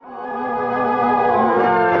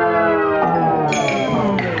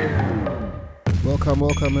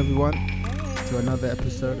Welcome everyone to another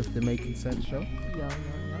episode of the Making Sense Show. Yo.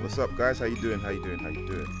 What's up, guys? How you doing? Thanks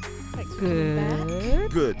for Good. coming back.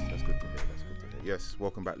 Good. That's good to hear. Yes,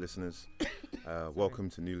 welcome back, listeners. Welcome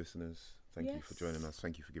to new listeners. Thank you for joining us.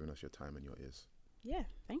 Thank you for giving us your time and your ears. Yeah,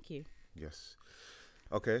 thank you. Yes.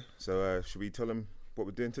 Okay, so should we tell them what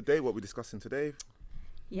we're doing today, what we're discussing today?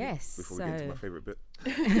 Yes. Before we get into my favourite bit.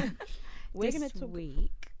 We're going to talk...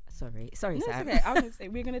 Sorry, No, Sam. it's okay. I was going to say,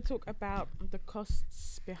 we're going to talk about the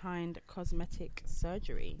costs behind cosmetic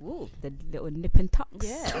surgery. Ooh, the little nip and tucks.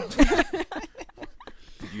 Yeah.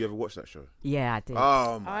 Did you ever watch that show? Yeah, I did.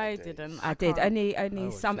 Oh, my I days. didn't. I did. can't.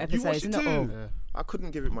 Only some You episodes. watched it Not too? all. Yeah. I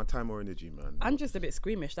couldn't give it my time or energy, man. I'm just a bit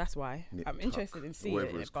squeamish, that's why. Nip I'm tuck, interested in seeing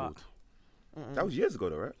whatever it, it's but... called. That was years ago,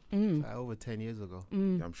 though, right? Over 10 years ago. Yeah,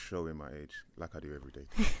 I'm showing my age, like I do every day.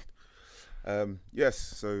 Yes,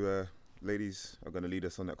 so ladies are going to lead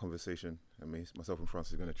us on that conversation, and myself and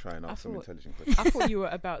Francis are going to try and ask some intelligent questions. I thought you were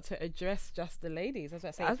about to address just the ladies. I was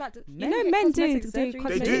about to say, You know, men do surgery?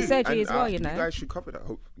 cosmetic surgery and as well, you you know. guys should cover that.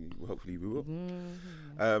 Hopefully we will.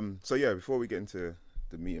 So yeah, before we get into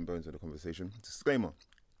the meat and bones of the conversation, disclaimer.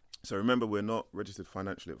 So remember, we're not registered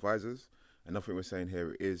financial advisors, and nothing we're saying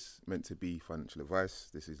here is meant to be financial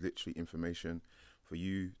advice. This is literally information for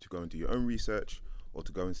you to go and do your own research or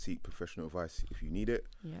to go and seek professional advice if you need it.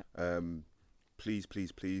 Yeah. Please,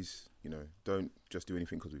 don't just do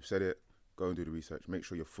anything because we've said it. Go and do the research. Make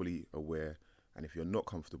sure you're fully aware. And if you're not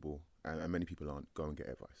comfortable, and many people aren't, go and get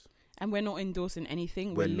advice. And we're not endorsing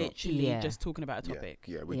anything. We're We're not. literally just talking about a topic.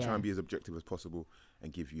 Yeah, we try and be as objective as possible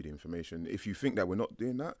and give you the information. If you think that we're not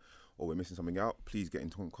doing that or we're missing something out, please get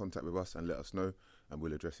into contact with us and let us know, and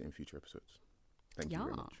we'll address it in future episodes. Thank you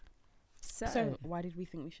very much. So why did we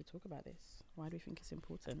think we should talk about this? Why do we think it's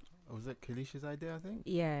important? Was it Kalisha's idea, I think?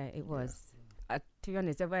 Yeah, it was. To be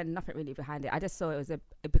honest, there was nothing really behind it. I just saw it was it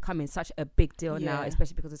becoming such a big deal now,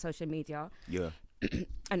 especially because of social media. Yeah.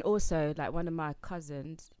 And also, like, one of my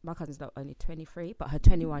cousins not only 23, but her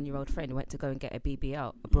 21-year-old friend went to go and get a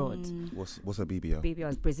BBL abroad. What's a BBL? BBL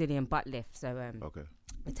is Brazilian butt lift. So Okay.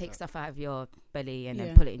 it takes stuff out of your belly and then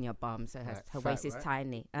Yeah. put it in your bum. So her Fat, waist is right?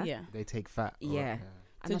 tiny. Huh? Yeah. They take fat. Yeah.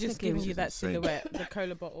 And So I was just thinking, giving you that Insane. silhouette, the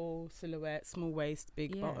cola bottle silhouette, small waist,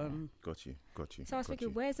 big Yeah. bottom. Got you. So I was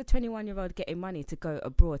thinking, where's the 21-year-old getting money to go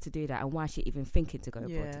abroad to do that, and why is she even thinking to go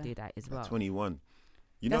abroad to do that as well? 21.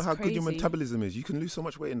 You know That's how good your crazy. metabolism is. You can lose so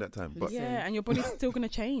much weight in that time. But Listen. Yeah, and your body's still going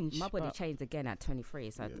to change. My body but- changed again at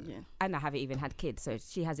 23, so Yeah. and I haven't even had kids, so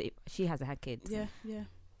she hasn't had kids. Yeah.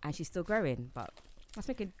 And she's still growing. But I was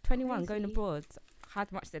thinking, 21 going Crazy. abroad, how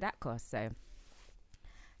much did that cost? So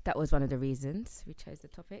that was one of the reasons we chose the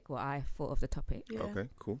topic. Well, I thought of the topic. Yeah. Okay,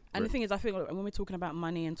 cool. And the Great. thing is, I think when we're talking about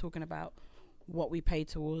money and talking about what we pay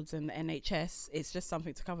towards and the NHS, it's just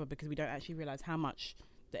something to cover because we don't actually realise how much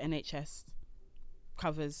the NHS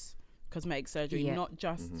covers cosmetic surgery, Yeah. not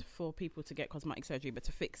just for people to get cosmetic surgery, but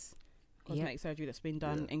to fix cosmetic surgery that's been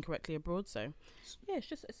done incorrectly abroad. So, yeah, it's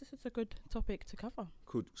just a good topic to cover.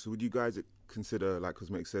 Cool. So would you guys consider like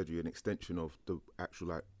cosmetic surgery an extension of the actual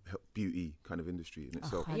like beauty kind of industry in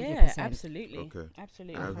itself? 100%. Yeah, absolutely. Okay.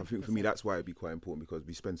 Absolutely. And I think for me that's why it'd be quite important because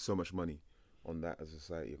we spend so much money on that as a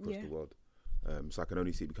society across the world. So I can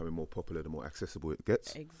only see it becoming more popular the more accessible it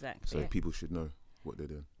gets. Exactly. So people should know what they're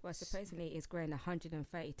doing. Well, supposedly it's grown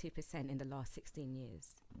 132% in the last 16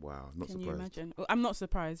 years. Wow, not Can surprised. you imagine? Well, I'm not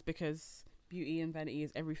surprised because beauty and vanity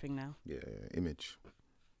is everything now. Yeah, image.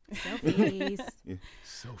 Selfies. Yeah,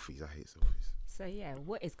 selfies. I hate selfies. So yeah,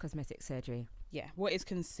 what is cosmetic surgery? Yeah. What is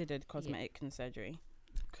considered cosmetic surgery?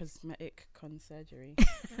 Cosmetic surgery.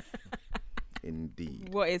 Indeed.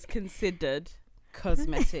 What is considered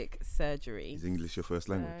cosmetic surgery? Is English your first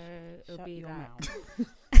language? It'll Shut be your like mouth.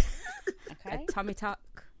 Okay. a tummy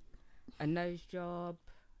tuck, a nose job,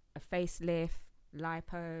 a facelift,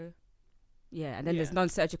 lipo. Yeah, and then there's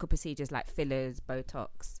non-surgical procedures like fillers,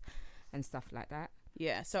 Botox, and stuff like that.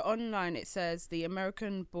 Yeah. So online it says the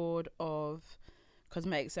American Board of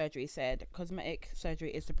Cosmetic Surgery said cosmetic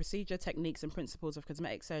surgery is the procedure, techniques, and principles of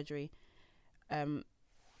cosmetic surgery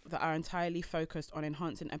that are entirely focused on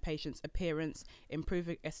enhancing a patient's appearance,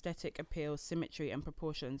 improving aesthetic appeal, symmetry, and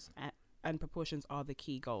proportions. And proportions are the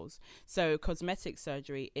key goals. So cosmetic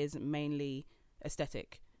surgery is mainly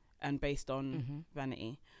aesthetic and based on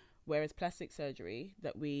vanity, whereas plastic surgery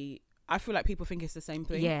I feel like people think it's the same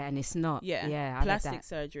thing. Yeah, and it's not. Yeah, I plastic read that.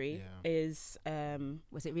 surgery is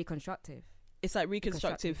Was it reconstructive? it's like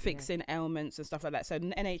reconstructive, Reconstructive, fixing ailments and stuff like that. So the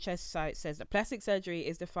NHS site says that plastic surgery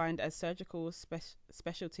is defined as surgical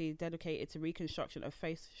specialty dedicated to reconstruction of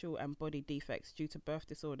facial and body defects due to birth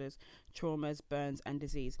disorders, traumas, burns, and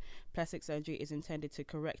disease. Plastic surgery is intended to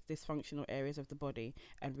correct dysfunctional areas of the body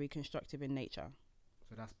and reconstructive in nature.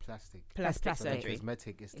 So that's plastic. Plastic So surgery.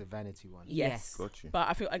 cosmetic is the vanity one. Yes. Got you. But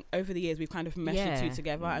I feel like over the years we've kind of meshed the Yeah. two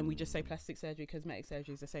together, and we just say plastic surgery, cosmetic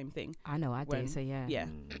surgery is the same thing. I know I When- do. So yeah. Yeah.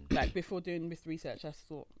 Like before doing this research, I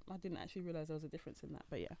thought I didn't actually realize there was a difference in that.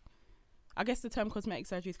 But yeah, I guess the term cosmetic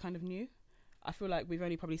surgery is kind of new. I feel like we've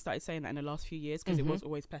only probably started saying that in the last few years because it was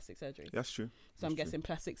always plastic surgery. That's true. So I'm guessing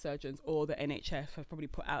plastic surgeons or the NHF have probably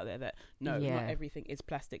put out there that not everything is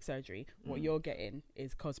plastic surgery. What you're getting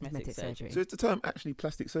is cosmetic surgery. So is the term actually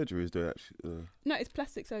plastic surgery? Is there actually? No, it's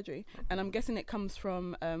plastic surgery, and I'm guessing it comes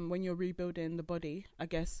from when you're rebuilding the body. I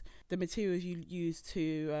guess the materials you use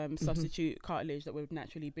to substitute cartilage that would have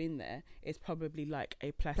naturally been there is probably like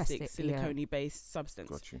a plastic silicone based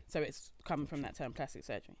substance. Got you. So it's come from that term, plastic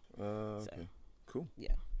surgery. Okay. Cool.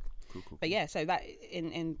 Yeah. Cool. But yeah, so that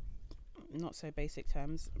in not so basic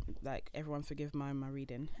terms, like everyone forgive my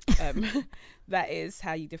reading, that is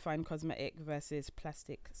how you define cosmetic versus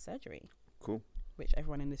plastic surgery. Cool. Which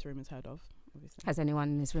everyone in this room has heard of, obviously. Has anyone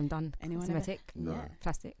in this room done Anyone cosmetic? No. Yeah.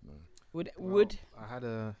 Plastic? No. Would I had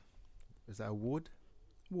a. Is that a wood?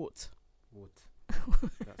 Wart.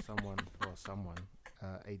 That someone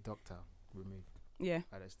a doctor removed. Yeah.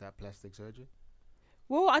 And it's that plastic surgery.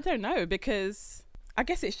 Well, I don't know, because I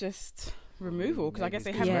guess it's just removal, because I guess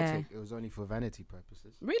they have... Yeah. It was only for vanity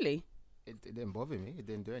purposes. Really? It didn't bother me. It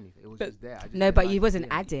didn't do anything. It was But- just there. I just No, didn't but like you to wasn't see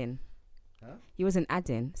it. adding. Huh? You wasn't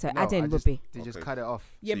adding. So No, I adding would just- be. They just Okay. cut it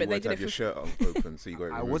off. Yeah, So but you they wanted to did it have your for... shirt open, so you got it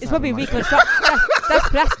I removed. was It's probably having my- reconstructive. That's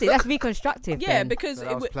plastic. That's reconstructive. Yeah, then. because So it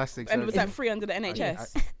that was would... plastic And was surgery. that free under the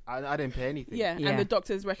NHS? I didn't pay anything. Yeah, Yeah. and the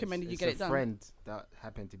doctors recommended you It's get a it done. friend that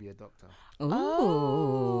happened to be a doctor.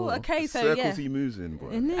 Oh, Ooh. okay, The so circles yeah. he moves in, boy.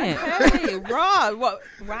 Isn't it? Hey, right. What?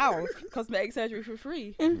 Wow. Cosmetic surgery for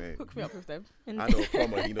free. Mate, Hook me up with them. I know a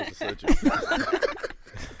plumber, he knows the surgery.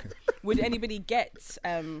 Would anybody get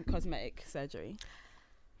cosmetic surgery?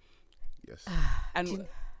 Yes. And Do you-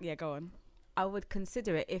 yeah, go on. I would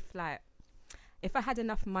consider it if I had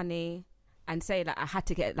enough money and say like I had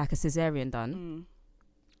to get like a cesarean done,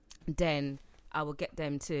 then I would get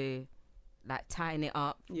them to like tighten it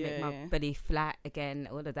up, make my Yeah. belly flat again,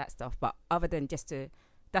 all of that stuff. But other than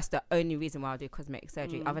that's the only reason why I do cosmetic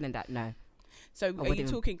surgery. Other than that, no. So are you wouldn't.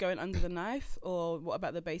 talking going under the knife, or what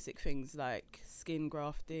about the basic things like skin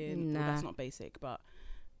grafting? Well, that's Nah. not basic, but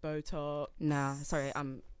Botox. No, sorry,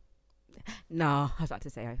 no, I was about to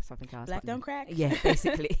say something else. Black but don't no. crack. Yeah,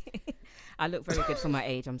 basically. I look very good for my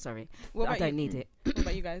age. I'm sorry. What I about don't you? need it. What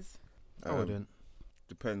about you guys? I wouldn't.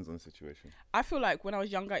 Depends on the situation. I feel like when I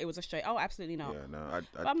was younger, it was a straight. Oh, absolutely not. Yeah, no,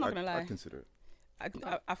 But I'm not gonna lie. I'd consider it.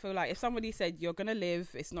 I feel like if somebody said you're gonna live,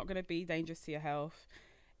 it's not gonna be dangerous to your health,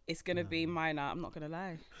 it's gonna be minor. I'm not gonna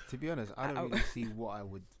lie, To be honest, I don't really see what I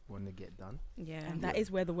would want to get done. Yeah. and that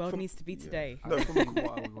is where the world From- needs to be yeah. today. I don't know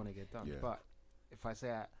what I would want to get done. Yeah. But if I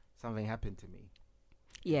say something happened to me,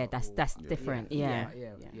 Yeah, that's Yeah. different. yeah,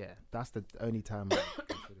 Yeah. that's the only time I would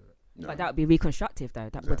consider it. No. But that would be reconstructive though.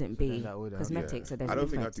 That Exactly. wouldn't So then be that would, cosmetic. So there's I a don't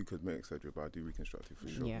think I difference. do cosmetic surgery, but I do reconstructive for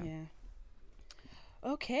sure. Yeah.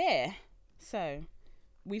 Okay, so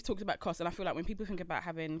we've talked about cost, and I feel like when people think about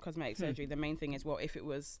having cosmetic surgery, the main thing is, well, if it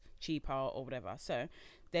was cheaper or whatever. So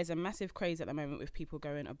there's a massive craze at the moment with people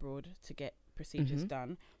going abroad to get procedures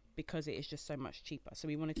done because it is just so much cheaper. So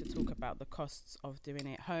we wanted to talk about the costs of doing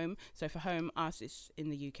it at home. So for home, ours is in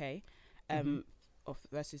the UK,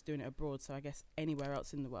 versus doing it abroad. So I guess anywhere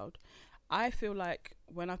else in the world. I feel like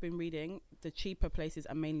when I've been reading, the cheaper places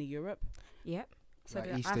are mainly Europe. Yep. So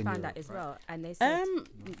Like I Eastern found Europe, that as right? well, and they said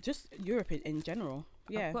Just Europe in general.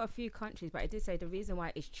 Yeah. I've got a few countries, but it did say the reason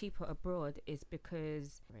why it's cheaper abroad is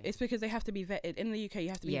because It's because they have to be vetted. In the UK, you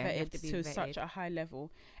have to be Yeah, you vetted have to be to vetted. such a high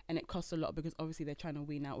level, and it costs a lot because obviously they're trying to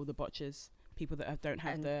wean out all the botchers, people that don't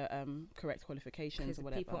have And the correct qualifications because or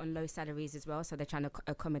whatever. people on low salaries as well, so they're trying to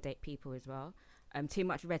accommodate people as well. Too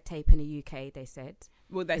much red tape in the UK, they said.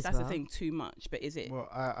 Well, that's as the well. thing, too much. But is it? Well,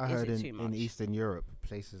 I Is heard it too in much? Eastern Europe,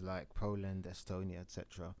 places like Poland, Estonia,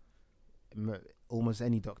 etc., almost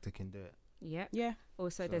any doctor can do it. Yep. Yeah.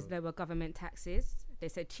 Also, there's So- lower government taxes. They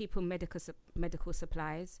said cheaper medical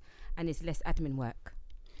supplies, and it's less admin work.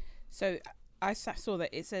 So I saw that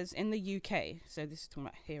it says in the UK. So this is talking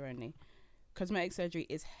about here only. Cosmetic surgery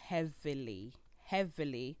is heavily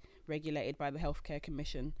regulated by the Healthcare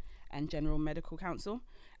Commission and General Medical Council,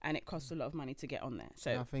 and it costs a lot of money to get on there.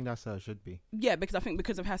 So I think that's how it should be. yeah, because I think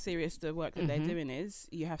because of how serious the work that they're Mhm. doing is,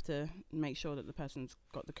 you have to make sure that the person's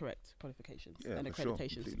got the correct qualifications Yeah, and for sure, accreditations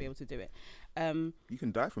to completely. be able to do it. You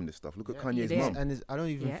can die from this stuff. Look at Yeah. Kanye's Yeah. mum. And I don't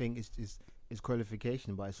even Yeah. think it's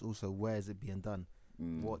qualification, but it's also where is it being done?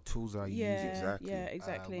 Mm. What tools are you Yeah, using? Exactly. yeah,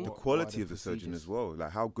 exactly. The what quality are of the surgeon procedures? as well.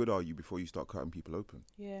 Like, how good are you before you start cutting people open?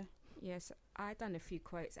 Yeah, Yes, I done a few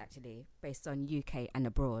quotes actually based on UK and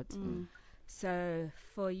abroad. So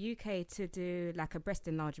for UK to do like a breast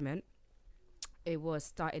enlargement, it was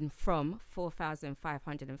starting from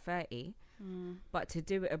 4,530, but to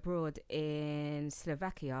do it abroad in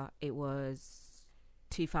Slovakia, it was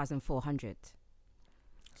 2,400.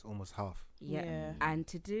 It's almost half. Yeah. And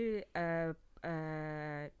to do a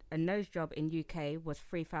nose job in UK was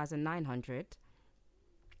 3,900.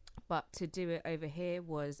 But to do it over here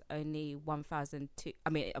was only 1,200. I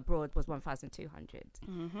mean, abroad was 1,200.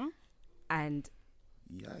 And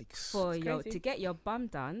yikes! for to get your bum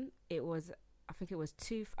done, it was, I think it was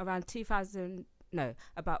around 2,000. No,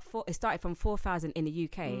 about four. It started from 4,000 in the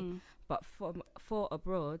UK, but for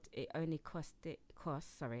abroad, it only cost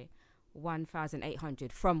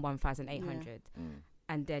 1,800 from 1,800.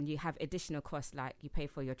 And then you have additional costs like you pay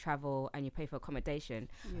for your travel and you pay for accommodation,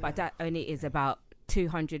 but that only is about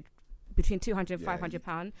 200, between 200 and 500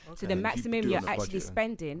 pounds. So the maximum you're actually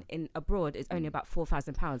spending in abroad is only about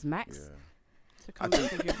 4,000 pounds max. To come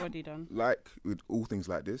back with your body done. Like with all things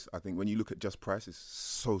like this, I think when you look at just price, it's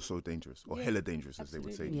so dangerous, or hella dangerous, as they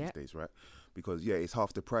would say these days, right? Because it's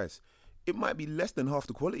half the price. It might be less than half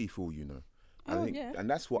the quality for all you know. I think, and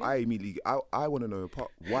that's what I immediately I want to know.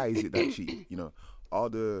 Why is it that cheap? You know, are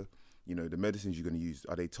the medicines you're going to use,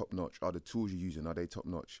 are they top notch? Are the tools you're using, are they top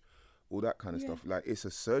notch? All that kind of stuff. Like, it's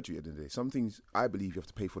a surgery at the end of the day. Some things I believe you have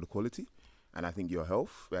to pay for the quality. And I think your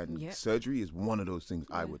health and surgery is one of those things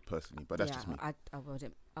I would personally, but that's just me. I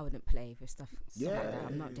wouldn't play with stuff like that.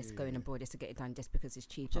 I'm not just going abroad just to get it done just because it's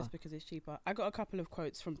cheaper. I got a couple of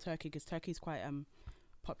quotes from Turkey because Turkey's quite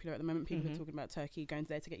popular at the moment. People are talking about Turkey, going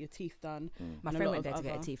there to get your teeth done. My friend went there to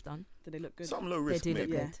get her teeth done. Did they look good? Some low risk, they do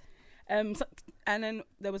maybe. look good. And then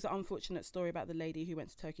there was an unfortunate story about the lady who went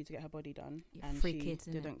to Turkey to get her body done and 3 she kids,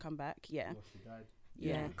 didn't come back. She died.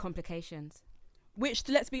 Yeah, complications. Which,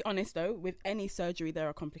 let's be honest though, with any surgery there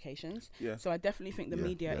are complications. So I definitely think the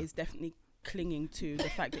media is definitely clinging to the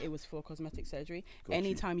fact that it was for cosmetic surgery.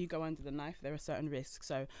 Anytime you go under the knife, there are certain risks.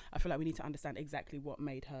 So I feel like we need to understand exactly what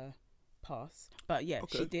made her pass. But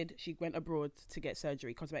she did. She went abroad to get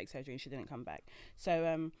surgery, cosmetic surgery, and she didn't come back.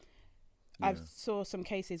 So I've saw some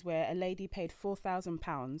cases where a lady paid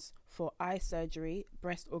 £4,000 for eye surgery,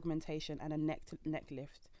 breast augmentation, and a neck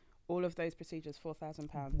lift. All of those procedures,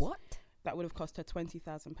 £4,000. What? That would have cost her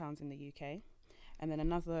 £20,000 in the UK. And then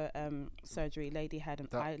another surgery lady had an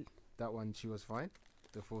eye. That one, she was fine.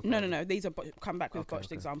 The 4,000. No. These are come back with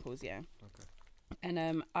botched examples. Yeah. Okay.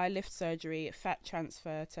 And eye lift surgery, fat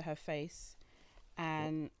transfer to her face,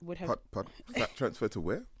 and would have fat transfer to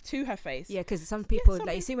where? To her face. Yeah, because some people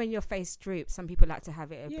like you see when your face droops, some people like to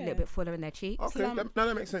have it a little bit fuller in their cheeks. Okay,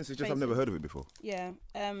 that makes sense. It's just I've never heard of it before. Yeah.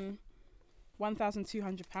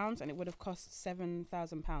 £1,200, and it would have cost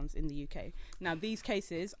 £7,000 in the UK. Now, these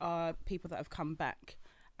cases are people that have come back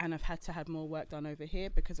and have had to have more work done over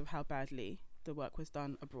here because of how badly the work was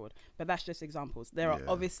done abroad. But that's just examples. There are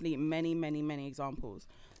obviously many, many, many examples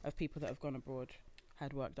of people that have gone abroad,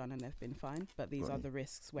 had work done, and they've been fine. But these are the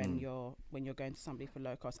risks when you're going to somebody for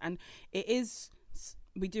low cost. And it is.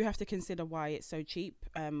 We do have to consider why it's so cheap.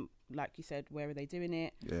 Like you said, where are they doing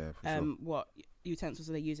it? Yeah, for sure. What utensils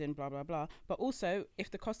are they using? Blah blah blah. But also, if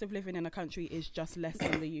the cost of living in a country is just less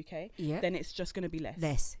than the UK, then it's just going to be less.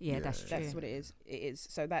 That's true. That's what it is. It is.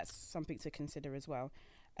 So that's something to consider as well.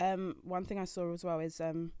 One thing I saw as well is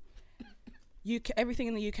UK. Everything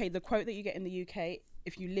in the UK. The quote that you get in the UK,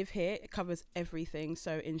 if you live here, it covers everything.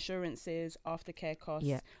 So insurances, aftercare costs,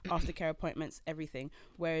 aftercare appointments, everything.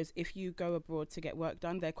 Whereas if you go abroad to get work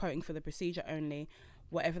done, they're quoting for the procedure only,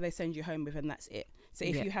 whatever they send you home with, and that's it. So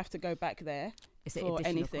if you have to go back there for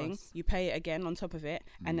anything, you pay it again on top of it.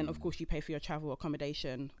 And then, of course, you pay for your travel,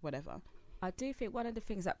 accommodation, whatever. I do think one of the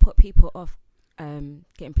things that put people off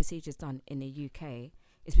getting procedures done in the UK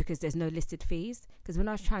is because there's no listed fees. Because when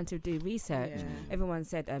I was trying to do research, everyone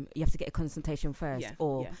said you have to get a consultation first,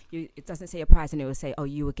 it doesn't say a price, and it will say, oh,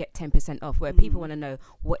 you will get 10% off. Where people want to know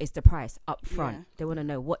what is the price up front. They want to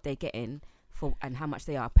know what they're getting for and how much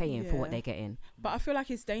they are paying for what they're getting. But I feel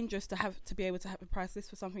like it's dangerous to be able to have a price list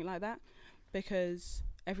for something like that, because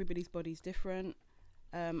everybody's body's different.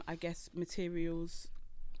 I guess materials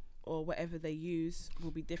or whatever they use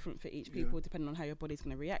will be different for each people depending on how your body's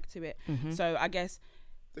going to react to it. So I guess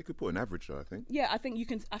they could put an average though, I think. Yeah, I think you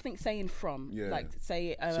can. I think saying from, like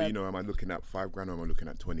say. So am I looking at $5,000 or am I looking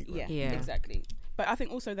at 20 grand? Yeah, exactly. But I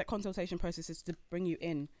think also that consultation process is to bring you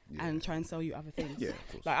in and try and sell you other things. Yeah,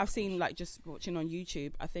 of course. Like I've seen, like just watching on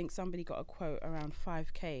YouTube, I think somebody got a quote around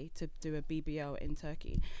 5k to do a BBL in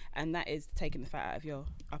Turkey, and that is taking the fat out of your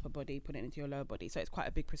upper body, putting it into your lower body. So it's quite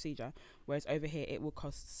a big procedure. Whereas over here, it will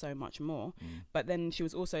cost so much more. But then she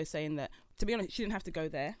was also saying that, to be honest, she didn't have to go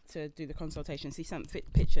there to do the consultation. She sent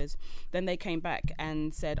pictures. Then they came back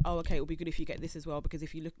and said, "Oh, okay, it'll be good if you get this as well, because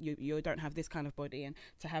if you look, you don't have this kind of body, and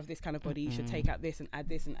to have this kind of body, you should take out this and add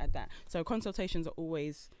that." So consultations are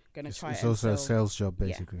always going to try. It's also a sales job,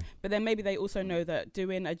 basically. Yeah. But then maybe they also know that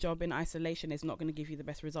doing a job in isolation is not going to give you the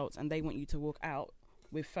best results, and they want you to walk out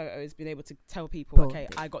with photos, being able to tell people, okay,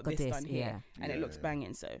 I got this done here, and it looks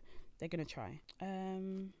banging. So they're going to try.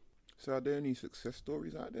 So are there any success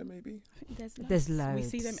stories out there? Maybe I think there's loads. We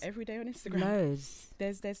see them every day on Instagram. Loads.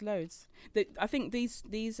 There's loads. I think these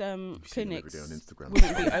clinics every day on Instagram.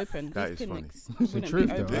 wouldn't be open. That These is clinics funny. It's the wouldn't truth,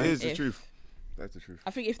 be though, open right? It is the if- truth. That's the truth.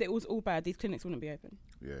 I think if it was all bad, these clinics wouldn't be open.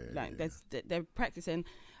 Yeah. Like they're practicing.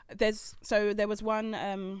 There was one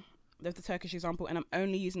of the Turkish example, and I'm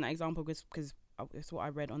only using that example because it's what I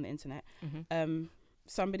read on the internet.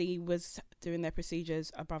 Somebody was doing their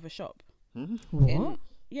procedures above a shop. What?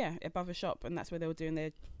 Above a shop, and that's where they were doing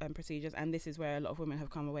their procedures. And this is where a lot of women have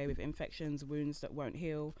come away with infections, wounds that won't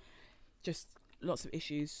heal, just lots of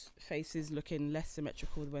issues, faces looking less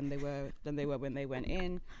symmetrical than they were when they went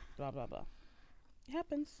in, blah blah blah. It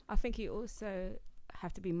happens. I think you also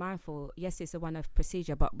have to be mindful. Yes, it's a one-off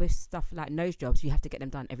procedure, but with stuff like nose jobs, you have to get them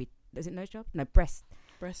done is it nose job? No, breast.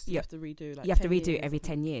 You have to redo. Like you have to 10 redo years. every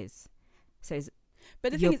 10 years. So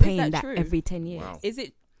But the you're thing paying is that true? every 10 years. Wow. Is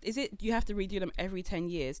it you have to redo them every 10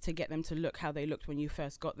 years to get them to look how they looked when you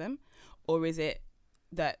first got them? Or is it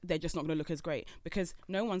that they're just not going to look as great? Because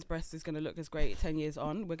no one's breast is going to look as great 10 years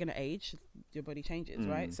on. We're going to age. Your body changes,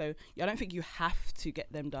 right? So I don't think you have to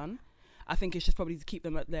get them done. I think it's just probably to keep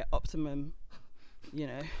them at their optimum,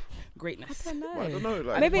 greatness. I don't know. Well, I don't know.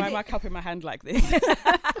 Like, Maybe Why am I cupping my hand like this?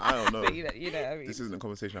 I don't know. But you know what I mean? This isn't a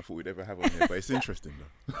conversation I thought we'd ever have on here, but it's interesting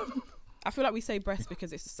though. I feel like we say breast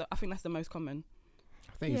because I think that's the most common.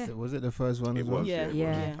 I think was it the first one It as well? was. Yeah. It was.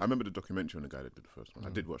 Yeah. I remember the documentary on the guy that did the first one. I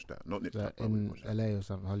did watch that. Not Nick, That but we in watched that. LA or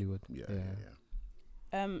something, Hollywood. Yeah.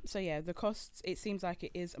 So the costs, it seems like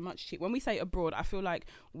it is much cheap. When we say abroad, I feel like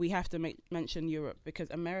we have to mention Europe,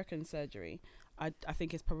 because American surgery, I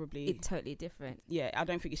think is probably It's totally different. I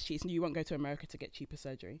don't think it's cheap. You won't go to America to get cheaper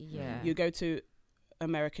surgery. Yeah. You go to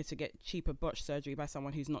America to get cheaper botch surgery by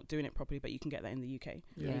someone who's not doing it properly, but you can get that in the UK.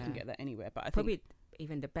 Yeah. You can get that anywhere. But I Probably think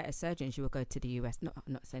even the better surgeons, you will go to the US.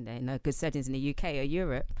 Not saying there are no good surgeons in the UK or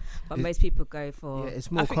Europe, but most people go for. Yeah, it's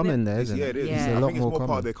more think common there, isn't Yeah, it? it is. Yeah. It's I a lot think it's more part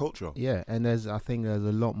common. of their culture. Yeah, and I think there's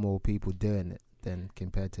a lot more people doing it than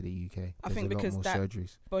compared to the UK. I There's think a lot because more that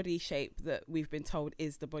surgeries. body shape that we've been told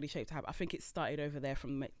is the body shape to have, I think it started over there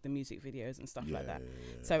from the music videos and stuff like that.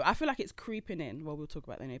 So I feel like it's creeping in. Well, we'll talk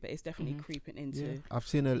about that in a bit. It's definitely creeping into. I've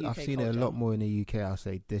seen it UK a culture. lot more in the UK. I'll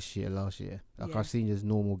say this year, last year. Like Yeah. I've seen just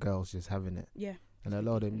normal girls just having it, Yeah. and a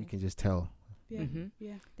lot of them you can just tell. Yeah. Mhm.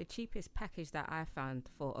 Yeah. The cheapest package that I found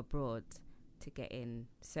for abroad to get in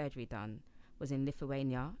surgery done was in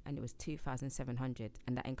Lithuania, and it was 2,700,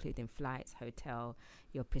 and that included flights, hotel,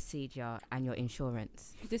 your procedure, and your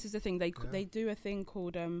insurance. This is the thing. They do a thing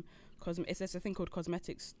called there's a thing called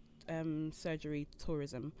cosmetics surgery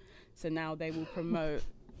tourism. So now they will promote.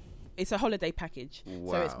 It's a holiday package.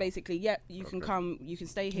 Wow. So it's basically, you can Okay. come, you can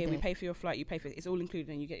stay here, we Okay. pay for your flight, you pay for it's all included,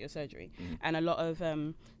 and you get your surgery. And a lot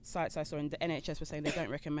of sites I saw in the NHS were saying they don't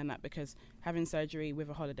recommend that because having surgery with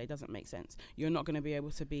a holiday doesn't make sense. You're not going to be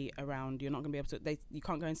able to be around. You're not going to be able to. You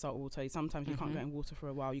can't go in salt water. Sometimes you can't go in water for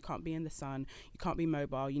a while. You can't be in the sun. You can't be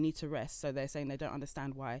mobile. You need to rest. So they're saying they don't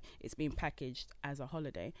understand why it's being packaged as a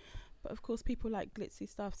holiday. But of course, people like glitzy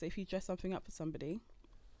stuff. So if you dress something up for somebody,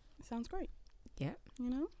 it sounds great. Yeah. You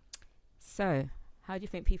know. So, how do you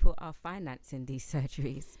think people are financing these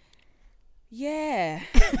surgeries? Yeah.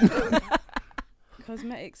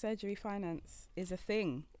 Cosmetic surgery finance is a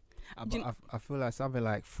thing. I feel like something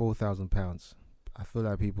like £4,000. I feel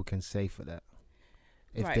like people can save for that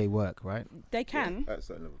if Right. they work, right? They can. At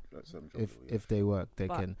certain level, at certain job If level, yeah. if they work, they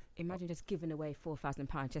But can. Imagine just giving away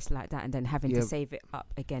 £4,000 just like that, and then having Yeah. to save it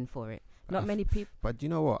up again for it. Not I many people. But you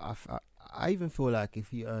know what? I even feel like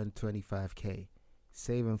if you earn 25k,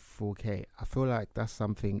 saving 4k, I feel like that's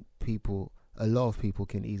something a lot of people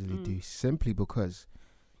can easily do, simply because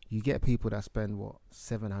you get people that spend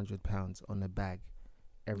 £700 on a bag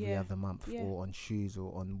every other month, or on shoes,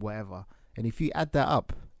 or on whatever. And if you add that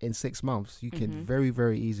up in 6 months, you can very,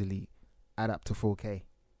 very easily add up to 4k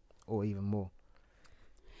or even more.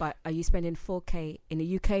 But are you spending 4K in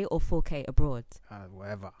the UK or 4K abroad?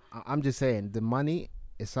 Whatever. I'm just saying the money.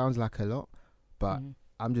 It sounds like a lot, but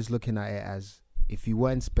I'm just looking at it as if you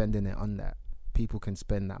weren't spending it on that, people can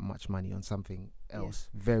spend that much money on something else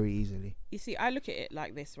very easily. You see, I look at it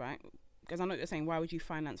like this, right? Because I know what you're saying, why would you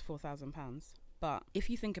finance £4,000? But if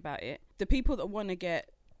you think about it, the people that want to get,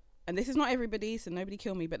 and this is not everybody, so nobody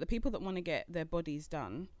kill me, but the people that want to get their bodies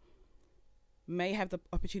done may have the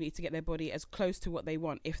opportunity to get their body as close to what they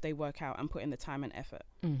want if they work out and put in the time and effort.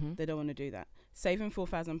 They don't want to do that. Saving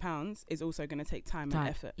 £4,000 is also going to take time and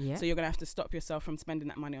effort. Yeah. So you're going to have to stop yourself from spending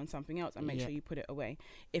that money on something else and make sure you put it away.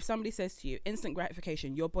 If somebody says to you, instant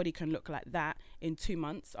gratification, your body can look like that in 2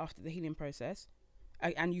 months after the healing process,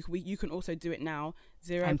 and you can also do it now,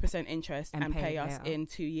 0% interest and pay us in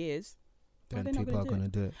 2 years, then people are going to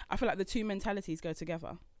do it. I feel like the two mentalities go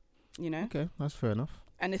together, you know? Okay, that's fair enough.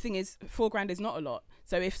 And the thing is, £4,000 is not a lot.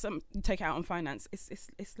 So if you take it out on finance,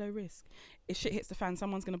 it's low risk. If shit hits the fan,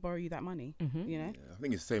 someone's going to borrow you that money, you know? Yeah, I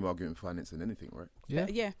think it's the same argument for finance and anything, right?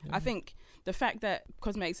 Yeah. I think the fact that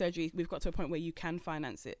cosmetic surgery, we've got to a point where you can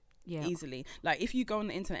finance it easily. Like if you go on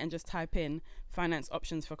the internet and just type in finance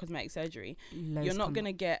options for cosmetic surgery, you're not going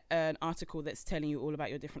to get an article that's telling you all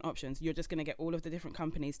about your different options. You're just going to get all of the different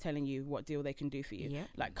companies telling you what deal they can do for you.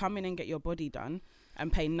 Like come in and get your body done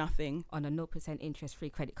and pay nothing on a 0% interest-free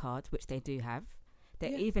credit card, which they do have.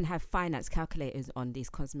 They even have finance calculators on these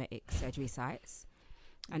cosmetic surgery sites,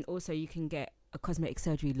 and also you can get a cosmetic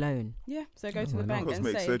surgery loan. So go to the bank and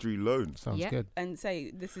cosmetic say surgery loan sounds good, and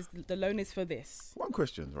say this is the loan is for this. One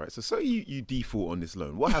question, right? So you default on this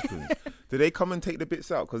loan. What happens? Do they come and take the bits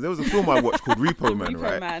out? Because there was a film I watched called Repo Man,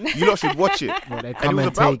 right? You lot should watch it. Well, they come and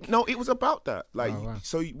and take. No, it was about that. Like, wow.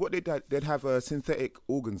 So what they'd have synthetic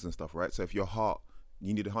organs and stuff, right? So if your heart,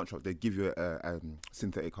 you need a heart transplant, they'd give you a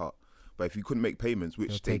synthetic heart. But if you couldn't make payments,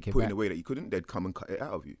 which they put in a way that you couldn't, they'd come and cut it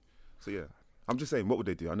out of you. So yeah, I'm just saying, what would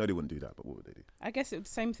they do? I know they wouldn't do that, but what would they do? I guess it's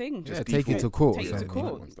the same thing. Just take it to court. Take it to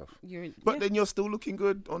court. And stuff. But then you're still looking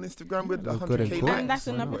good on Instagram with 100K likes. And that's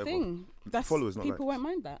another thing. That's followers, not people won't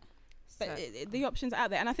mind that. But the options are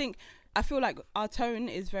out there. And I feel like our tone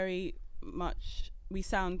is very much, we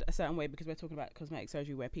sound a certain way because we're talking about cosmetic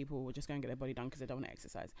surgery where people will just go and get their body done because they don't want to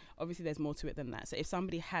exercise. Obviously, there's more to it than that. So if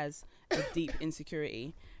somebody has a deep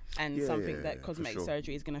insecurity and something that cosmetic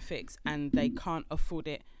surgery is going to fix and they can't afford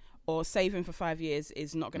it, or saving for 5 years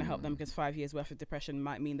is not going to help them because 5 years worth of depression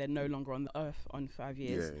might mean they're no longer on the earth on 5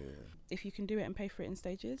 years. If you can do it and pay for it in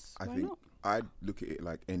stages, why not? I'd look at it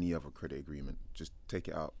like any other credit agreement. Just take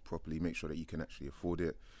it out properly, make sure that you can actually afford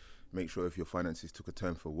it. Make sure if your finances took a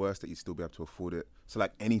turn for worse that you still be able to afford it. So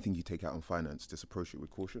like anything you take out on finance, just approach it with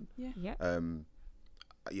caution. I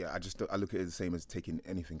look at it the same as taking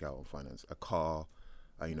anything out on finance. A car,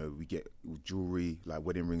 we get jewelry, like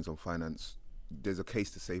wedding rings on finance. There's a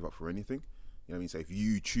case to save up for anything. You know what I mean? So if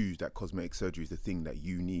you choose that cosmetic surgery is the thing that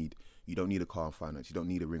you need, you don't need a car on finance, you don't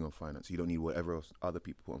need a ring on finance, you don't need whatever else other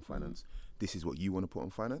people put on finance. This is what you want to put on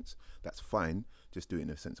finance. That's fine. Just do it in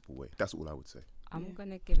a sensible way. That's all I would say. I'm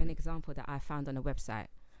going to give an example that I found on a website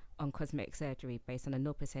on cosmetic surgery based on a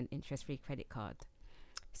 0% interest-free credit card.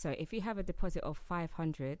 So if you have a deposit of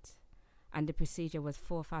 500 and the procedure was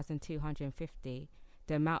 4,250,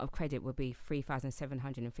 the amount of credit would be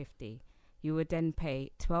 3,750. You would then pay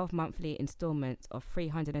 12 monthly installments of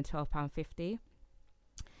 £312.50.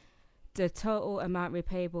 The total amount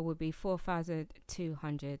repayable would be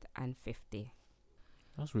 4,250.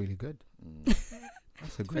 That's really good. That's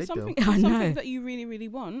a great deal. Something that you really, really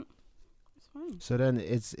want, it's fine. So then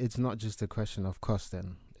it's not just a question of cost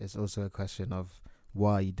then. It's also a question of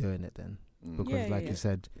why are you doing it then? Because you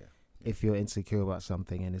said, if you're insecure about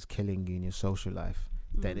something and it's killing you in your social life,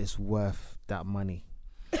 then it's worth that money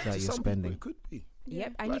that you're spending. It could be.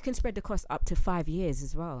 Yep, and you can spread the cost up to 5 years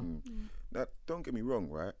as well. Now, don't get me wrong,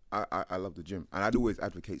 right? I love the gym. And I'd always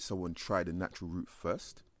advocate someone try the natural route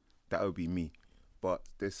first. That would be me. But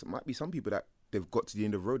might be some people that they've got to the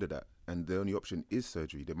end of the road of that and the only option is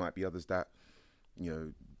surgery. There might be others that,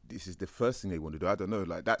 this is the first thing they want to do. I don't know.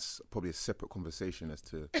 Like, that's probably a separate conversation as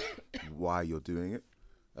to why you're doing it.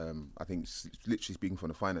 I think literally speaking from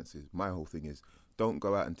the finances, my whole thing is don't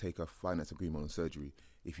go out and take a finance agreement on surgery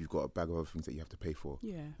if you've got a bag of other things that you have to pay for.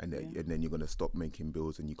 And then you're going to stop making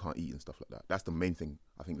bills and you can't eat and stuff like that. That's the main thing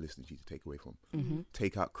I think listeners need to take away from.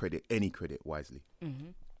 Take out credit, any credit, wisely.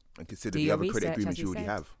 And consider the other credit agreements you already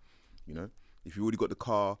have. If you already got the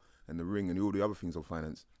car and the ring and all the other things on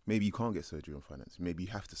finance, maybe you can't get surgery on finance. Maybe you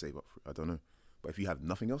have to save up for it. I don't know. But if you have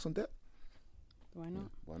nothing else on debt, why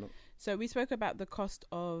not? Why not? So we spoke about the cost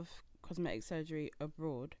of cosmetic surgery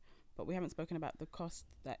abroad, but we haven't spoken about the cost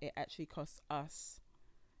that it actually costs us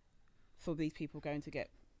for these people going to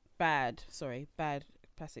get bad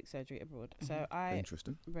plastic surgery abroad. So I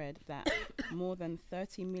Interesting. read that more than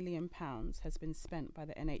 £30 million has been spent by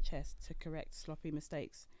the NHS to correct sloppy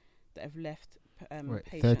mistakes that have left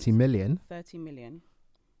patients. 30 million? 30 million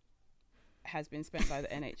has been spent by the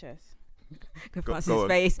NHS. Francis'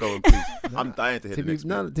 face. Go on, please. I'm dying to hear the next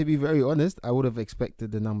bit. To be very honest, I would have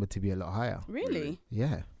expected the number to be a lot higher. Really?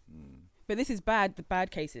 Yeah. But this is the bad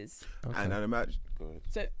cases. Okay. And I'd imagine. Go ahead.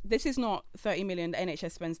 So this is not 30 million. The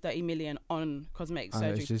NHS spends 30 million on cosmetic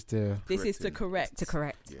surgery. It's just this is to correct.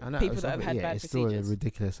 Yeah. I know, people that have had bad it's still a procedures.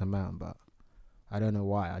 ridiculous amount, but I don't know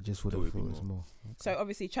why. I just would have thought it was more. Okay. So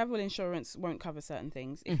obviously, travel insurance won't cover certain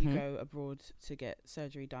things if you go abroad to get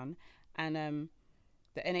surgery done, and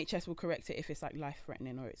the NHS will correct it if it's like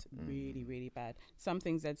life-threatening or it's really, really bad. Some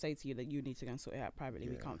things they'd say to you that you need to go and sort it out privately.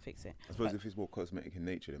 We can't fix it. I suppose if it's more cosmetic in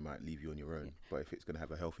nature, they might leave you on your own. But if it's going to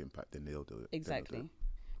have a health impact, then they'll do it. Exactly.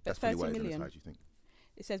 That's But probably why 30 it's million. on the side, you think?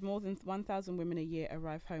 It says more than 1,000 women a year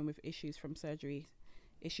arrive home with issues from surgery,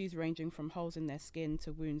 issues ranging from holes in their skin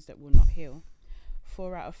to wounds that will not heal.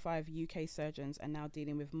 4 out of 5 UK surgeons are now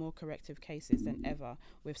dealing with more corrective cases than ever,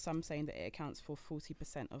 with some saying that it accounts for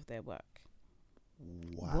 40% of their work.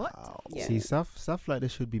 Wow. What? Yeah. See, stuff like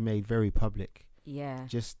this should be made very public, Yeah.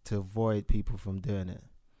 just to avoid people from doing it.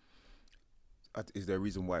 Is there a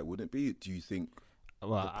reason why it wouldn't be? Do you think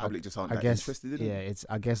Well, the public just aren't I that guess, interested in yeah, it?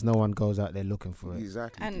 I guess no one goes out there looking for it.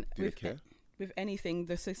 Exactly. And do they care? with anything,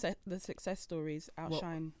 the success stories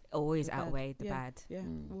outshine. Always The bad. outweigh the Yeah. bad. Yeah,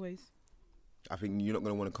 always. I think you're not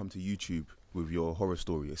going to want to come to YouTube with your horror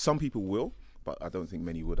story. Some people will, but I don't think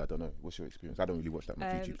many would. I don't know. What's your experience? I don't really watch that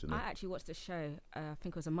much YouTube to know. I actually watched a show, I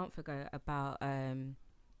think it was a month ago, about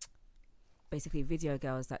basically video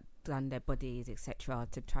girls that done their bodies, etc.,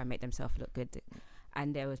 to try and make themselves look good.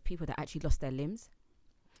 And there was people that actually lost their limbs.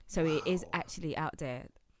 So it is actually out there.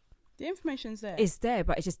 The information's there. It's there,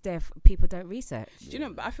 but it's just there. People don't research. Do you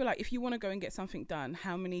know? But I feel like if you want to go and get something done,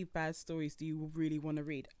 how many bad stories do you really want to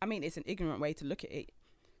read? I mean, it's an ignorant way to look at it,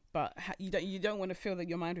 but you don't want to fill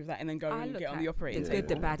your mind with that and then go and get on the operating the table.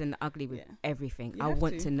 good, the bad, and the ugly with everything. You I have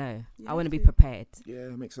want to. to know. You I want have to be to. prepared. Yeah,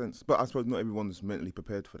 it makes sense. But I suppose not everyone's mentally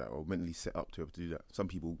prepared for that or mentally set up to be able to do that. Some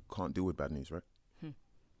people can't deal with bad news, right?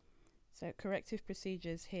 So corrective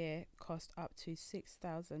procedures here cost up to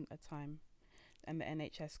 6,000 a time, and the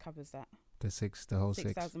NHS covers that. The whole 6.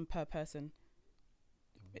 6,000 per person.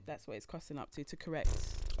 That's what it's costing up to correct.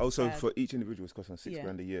 Also, bad. for each individual, it's costing £6 Yeah.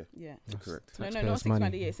 grand a year. Yeah. Correct. No, not Taxpayers' 6 grand a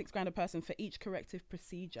money. year. 6 grand a person for each corrective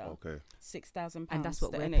procedure. Okay. £6,000. And that's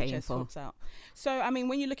what the we're NHS paying for. forks out. So I mean,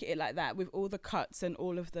 when you look at it like that, with all the cuts and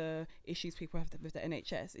all of the issues people have with the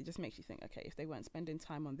NHS, it just makes you think, okay, if they weren't spending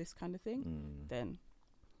time on this kind of thing, then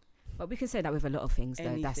But we can say that with a lot of things, though.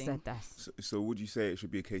 Anything. That's So would you say it should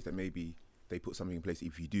be a case that maybe they put something in place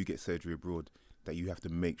if you do get surgery abroad, that you have to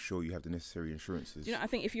make sure you have the necessary insurances? you know, I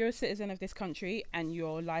think if you're a citizen of this country and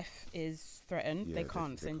your life is threatened, Yeah, they they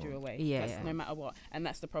can't send you can't. away. Yeah, That's yeah. no matter what, and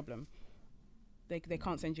that's the problem. They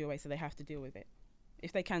can't send you away, so they have to deal with it.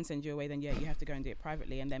 If they can send you away, then yeah, you have to go and do it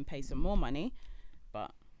privately and then pay some more money.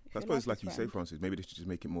 But if I your suppose, life like is you say, threatened- Francis, maybe they should just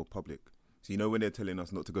make it more public. So, you know, when they're telling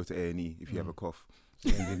us not to go to A&E if you have a cough,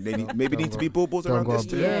 they need to be billboards Don't around go this up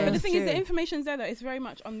too. there. Yeah. But the thing is, the true. information's there though. It's very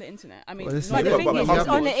much on the internet. I mean, Well, this But is- the thing but is, how it's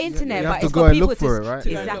on much? the internet, You have but to it's go for and people look for it, right? to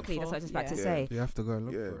Yeah. exactly. Look That's what I was for, about to yeah. say. You have to go and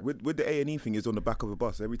look Yeah, for it. with the A&E thing is on the back of a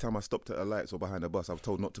bus. Every time I stopped at a lights or behind a bus, I was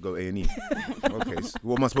told not to go A&E. Okay, so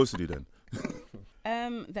what am I supposed to do then?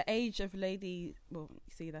 the age of lady. Well, you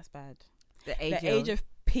see, that's bad. The The age of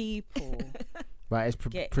people. But it's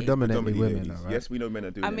Get it. predominantly women, ladies. though, right? Yes, we know men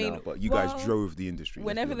are doing I it mean, now, but you well, guys drove the industry. let's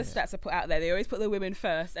Whenever be the honest. stats are put out there, they always put the women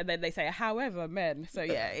first, and then they say, "However, men." So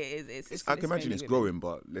yeah, it is. It's I can imagine mainly it's women. growing,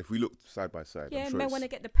 but if we look side by side, Yeah, I'm sure men it's, want to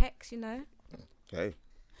get the pecs, you know, hey,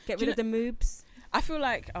 get Do rid you of the moobs. I feel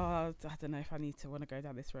like, I don't know if I need to want to go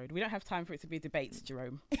down this road. We don't have time for it to be debates,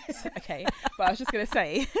 Jerome. Okay, but I was just gonna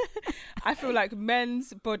say, I feel like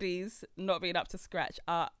men's bodies not being up to scratch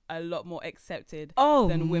are a lot more accepted. Oh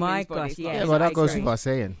than women's my bodies. gosh, Yeah, yeah. Yeah, but that I goes agree. without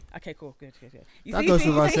saying. Okay, cool, good. You That see- goes see-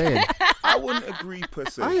 without see? saying. I wouldn't agree per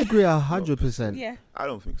se. I agree 100%. Yeah, I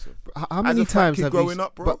don't think so. How many as a fat times kid have growing you?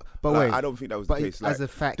 up, bro? But like, wait, I don't think that was but the case. Like, as a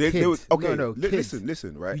fat there kid, was, okay, no, kids.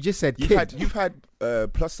 listen, right? You just said You've kid.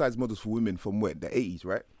 had plus size models for women from what, the 80s,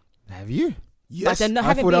 right? Have you? Yes, But they're I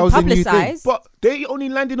haven't thought that been was a new thing. publicised. but they only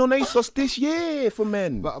landing on ASOS this year for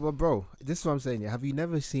men. But bro, this is what I'm saying. Yeah. Have you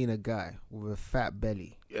never seen a guy with a fat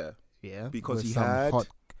belly? Yeah, Yeah. Because with he some had hot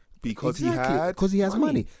because he has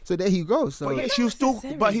money. So there you go. So but yeah, she'll still.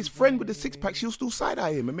 But his friend with the 6-pack, she'll still side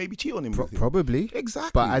eye him and maybe cheat on him. with him. Probably.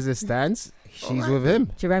 Exactly. But as it stands, she's with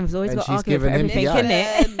him. Jerome's always And got she's argument for giving him everything,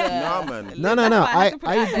 PI. innit? Nah, man. No. I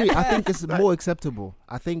agree. I think it's more acceptable.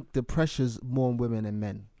 I think the pressure's more on women than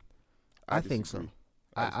men. I think so. disagree.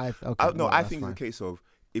 I I think it's a case of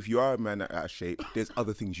if you are a man out of shape, there's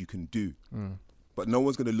other things you can do. But no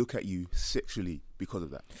one's going to look at you sexually because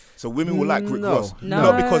of that. So women will like Rick Ross. No.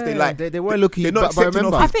 Not because they like... They weren't looking... They're not but accepting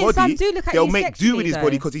remember, of I his think body. some do look at They'll you make do with his sexually,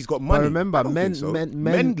 body though. because he's got but money. remember, I don't think so.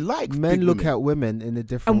 men like men big look women. at women in a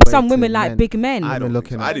different And way. some to women like men. big men. I don't Women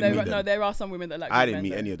think so. looking I at- didn't meet No, them. there are some women that like I big didn't men, meet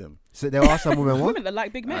though. any of them. So there are some women what? Women that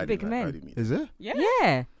like big men. Big men. I didn't meet Is them. it? Yeah.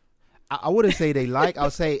 Yeah. I wouldn't say they like.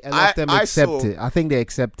 I'll say a lot of them I accept saw- it. I think they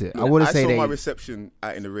accept it. I wouldn't say saw they. my reception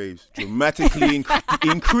out in the raves dramatically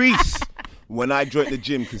increase when I joined the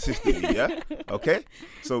gym consistently. Yeah, okay.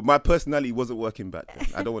 So my personality wasn't working back then.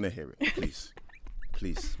 I don't want to hear it.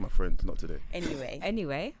 Please, my friend, not today.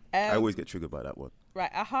 Anyway. I always get triggered by that one.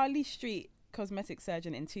 Right, a Harley Street cosmetic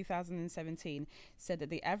surgeon in 2017 said that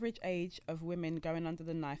the average age of women going under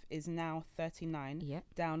the knife is now 39, Yep.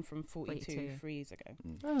 down from 42 42. 3 years ago.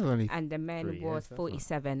 That's only- And the men 3 years, was that's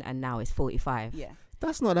 47 and now it's 45. Yeah.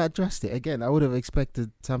 that's not that drastic. Again, I would have expected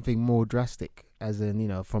something more drastic, as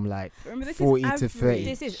in from like Remember, this 40 is to 30.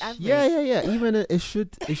 This is average. Yeah. Even it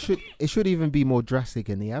should even be more drastic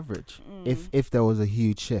in the average. If there was a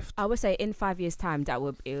huge shift. I would say in 5 years' time that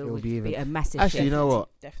would be be a massive Actually, shift. you know what?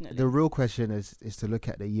 Definitely. The real question is to look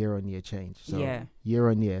at the year-on-year change. So Yeah.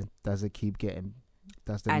 year-on-year, does it keep getting?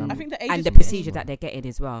 That's the And number. I think the age And is the getting- procedure that they're getting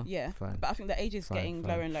as well. Yeah. Fine. But I think the age is Fine, getting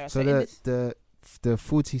fine. lower and lower. So in this, the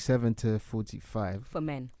 47 to 45 For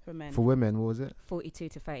men, for men, for women, what was it? 42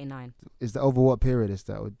 to 39. Is that over what period is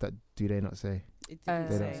that? Or that do they not say? it Uh, didn't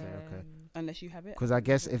They don't say, say, okay. unless you have it. Because I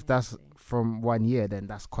guess if that's from 1 year, then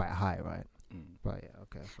that's quite high, right? Mm. But yeah,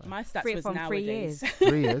 okay, fine. My stats Three was from 3 nowadays. years.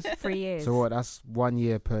 3 years. 3 years. So what? That's 1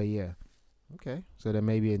 year per year. Okay. So then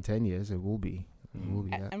maybe in 10 years it will be. It will be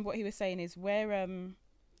that. And what he was saying is where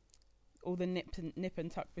all the nip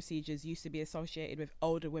and tuck procedures used to be associated with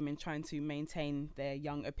older women trying to maintain their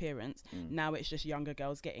young appearance. Now it's just younger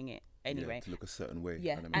girls getting it anyway. Yeah, to look a certain way.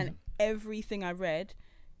 Yeah, and everything I read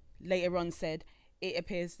later on said it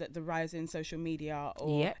appears that the rise in social media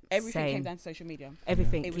or Yep, everything came same. down to social media.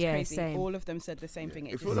 Everything, It was yeah, crazy. same. All of them said the same thing.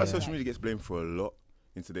 It just feels like seems social media gets blamed for a lot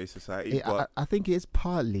in today's society. I But think it's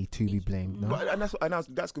partly to be blamed. No? But, and that's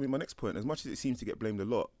going to be my next point. As much as it seems to get blamed a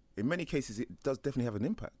lot, in many cases it does definitely have an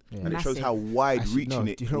impact, Yeah. and it shows Massive. how wide-reaching Actually,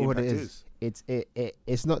 no, it. do you know the what it impact is?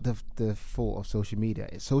 It's not the fault of social media.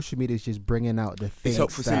 Social media is just bringing out the It's things. help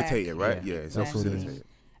that- facilitate it, right? Yeah, Yeah, it's that's help what it is. facilitate it.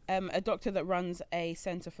 A doctor that runs a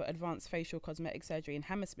centre for advanced facial cosmetic surgery in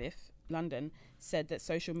Hammersmith, London, said that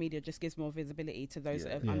social media just gives more visibility to those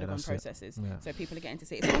that have Yeah, undergone that's it. processes. Yeah. So people are getting to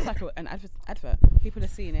see it. It's almost like an advert. People are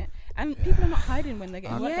seeing it. And people are not hiding when they're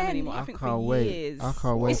getting work done Yeah, anymore. I think for years. I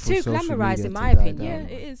can't wait It's for too social glamorised media in to my die opinion. Yeah, down.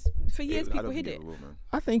 it is. For years, I people don't hid think it. will, man.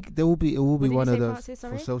 I think it will be What did one you of say, those Francis, for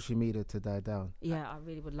sorry? social media to die down. Yeah, I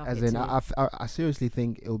really would love As it in, to. I seriously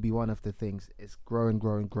think it will be one of the things. It's growing,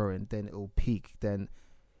 then it will peak. Then,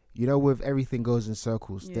 with everything goes in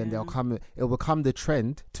circles. Then Yeah. it'll become the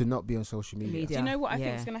trend to not be on social media. Do you know what I think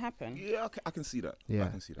Yeah. is going to happen? Yeah, I can see that. Yeah, I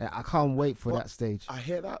can see that. I can't wait for But that stage. I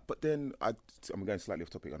hear that, but then I'm going slightly off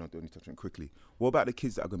topic. I don't need to touch on it quickly. What about the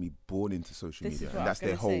kids that are going to be born into social This is media, what and I that's was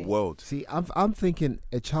their gonna whole say. world? See, I'm thinking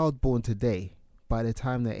a child born today, by the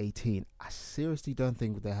time they're 18, I seriously don't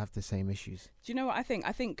think they have the same issues. Do you know what I think?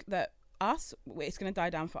 I think that it's going to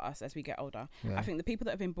die down for us as we get older. Yeah. I think the people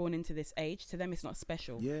that have been born into this age, to them, it's not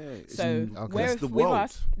special. Yeah. it's- So okay. where That's the with world.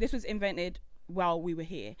 us, this was invented while we were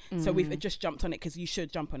here. So we've just jumped on it because you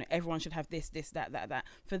should jump on it. Everyone should have this, that.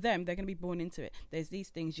 For them, they're going to be born into it. There's these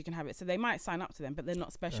things you can have it. So they might sign up to them, but they're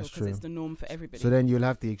not special That's because it's true. the norm for everybody. So then you'll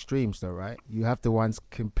have the extremes, though, right? You have the ones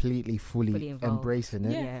completely, fully involved. embracing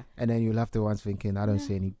it, Yeah. and then you'll have the ones thinking, I don't Yeah.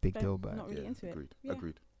 see any big Don't- deal about not it. really into it. agreed. Yeah.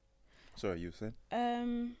 Agreed. Sorry, you were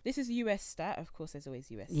saying? This is US stat. Of course, there's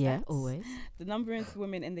always US Yeah, stats. always. The number of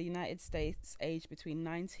women in the United States aged between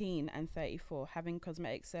 19 and 34 having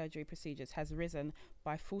cosmetic surgery procedures has risen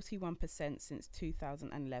by 41% since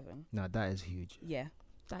 2011. No, that is huge. Yeah,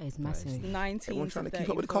 That is That is massive. 19 Everyone to trying to keep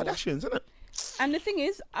up with the 34. Kardashians, isn't it? And the thing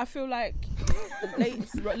is, I feel like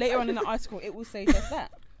later on in the article, it will say just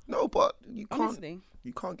that. No, but you can't. Honestly,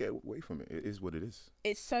 You can't get away from it. It is what it is.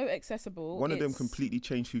 it's so accessible. One of them It's- completely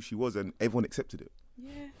changed who she was, and everyone accepted it.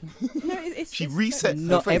 Yeah. No, it's She it's reset her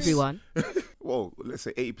Not face. everyone. Well, let's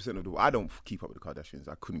say 80% of the. I don't keep up with the Kardashians.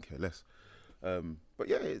 I couldn't care less. But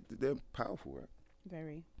yeah, they're powerful, right?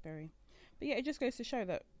 Very, very. But yeah, it just goes to show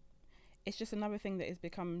that it's just another thing that has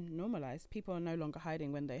become normalized. People are no longer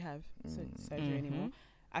hiding when they have surgery anymore.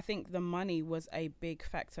 I think the money was a big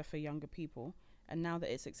factor for younger people, and now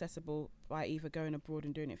that it's accessible by either going abroad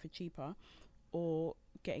and doing it for cheaper or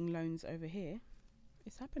getting loans over here,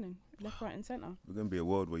 it's happening left, right and centre. We're going to be a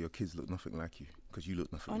world where your kids look nothing like you because you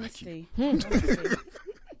look nothing like you. Honestly.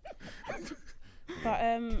 But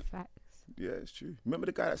Facts. Yeah, it's true. Remember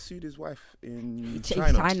the guy that sued his wife in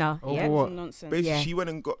China? Over Yeah. what? Nonsense. Basically, she went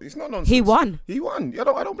and got. It's not nonsense. He won. He won. I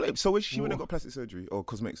don't blame. So she went and got plastic surgery or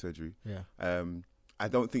cosmetic surgery. Yeah. I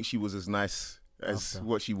don't think she was as nice as After.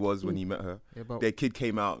 what she was when he met her. Yeah, but Their kid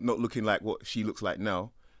came out not looking like what she looks like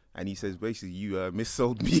now, and he says basically you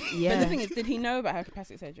missold me. Yeah. But the thing is, did he know about her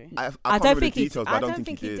plastic surgery? I I can't don't remember think the details, but I I don't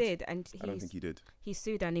think he did, and I don't think he did. he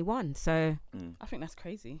sued and he won. So I think that's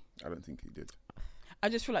crazy. I don't think he did. I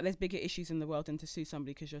just feel like there's bigger issues in the world than to sue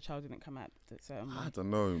somebody because your child didn't come out. I don't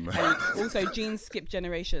know, man. And also, genes skip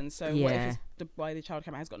generations, so what if Yeah. it's why the child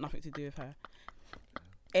came out has got nothing to do with her.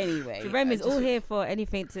 Anyway, Jerome is I just- all here for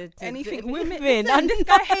anything to anything to- women. women. Listen, this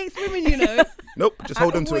guy hates women, you know. Nope, just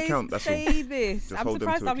hold I them to always account. That's all. say this. Just I'm hold them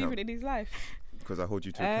surprised to I'm account. even in his life. Because I hold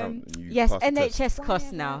you to account. And you Yes, pass the test. NHS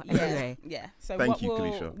costs now. Yeah, Anyway, yeah. So Thank what you, will,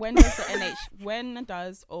 Kalisha. when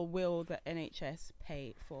does or will the NHS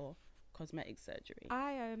pay for cosmetic surgery?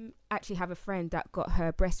 I actually have a friend that got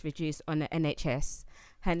her breast reduced on the NHS.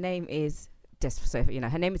 Her name is just so you know.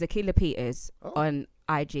 Her name is Akila Peters on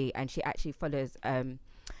IG, and she actually follows.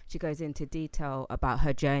 She goes into detail about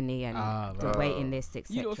her journey and the waiting list,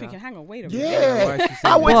 etc. You were thinking, hang on, wait a minute. Yeah,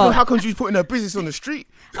 I went What? for how come she's putting her business on the street.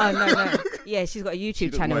 Oh no. Yeah, she's got a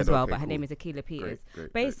YouTube doesn't channel as mind, well, okay, but her cool. name is Akila Peters.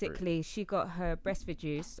 Great, Basically, she got her breast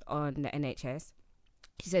reduced on the NHS.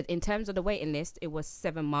 She said in terms of the waiting list, it was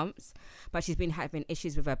 7 months, but she's been having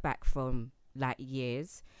issues with her back from like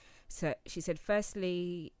years. So she said,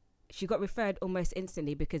 firstly, she got referred almost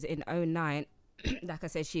instantly because in 09, like I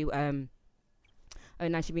said, she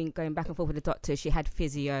 09 she'd been going back and forth with the doctor. She had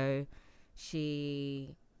physio,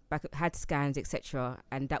 she had scans, etc.,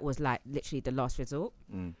 and that was like literally the last resort.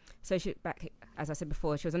 So she back, as I said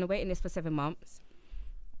before, she was on the waiting list for 7 months.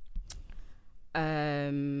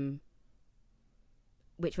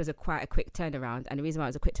 Which was quite a quick turnaround, and the reason why it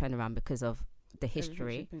was a quick turnaround because of the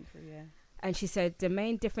history. Yeah. And she said the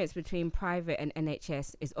main difference between private and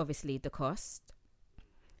NHS is obviously the cost.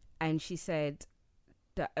 And she said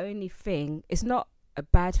the only thing, it's not a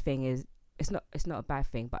bad thing, it's not a bad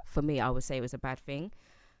thing, but for me I would say it was a bad thing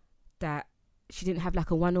that she didn't have like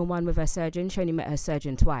a one-on-one with her surgeon. She only met her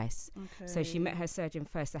surgeon twice. Okay. So she met her surgeon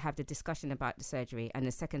first to have the discussion about the surgery, and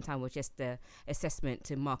the second time was just the assessment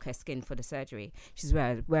to mark her skin for the surgery.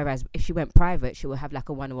 Whereas if she went private, she would have like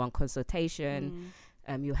a one-on-one consultation.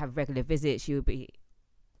 You'll have regular visits. You would be,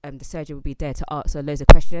 the surgeon would be there to answer loads of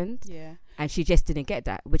questions. Yeah. And she just didn't get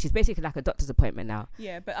that, which is basically like a doctor's appointment now.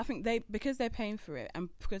 Yeah, but I think because they're paying for it and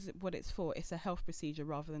because what it's for, it's a health procedure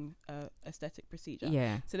rather than a aesthetic procedure.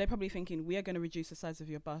 Yeah. So they're probably thinking, we are going to reduce the size of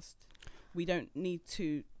your bust. We don't need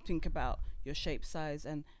to think about your shape, size,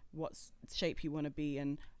 and what shape you want to be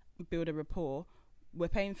and build a rapport. We're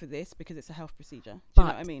paying for this because it's a health procedure. Do But you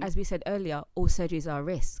know what I mean? as we said earlier, all surgeries are a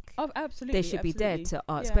risk. Oh, absolutely. They should be there to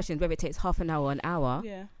ask questions, whether it takes half an hour or an hour.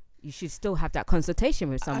 Yeah. You should still have that consultation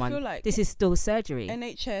with someone. I feel like this is still surgery.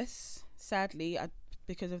 NHS, sadly,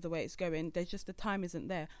 because of the way it's going, there's just the time isn't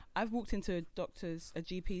there. I've walked into a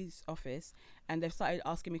GP's office, and they've started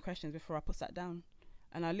asking me questions before I sat down.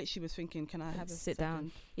 And I literally was thinking, can I have a sit second?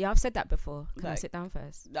 down? Yeah, I've said that before. Can I Like, sit down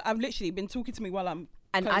first? I've literally been talking to me while I'm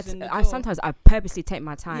And closing the I door. sometimes I purposely take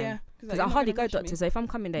my time. Yeah, Because I hardly go doctor, so if I'm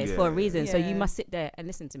coming there, it's for a reason. So you Yeah. must sit there and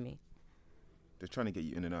listen to me. They're trying to get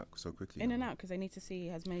you in and out so quickly. in and out because they need to see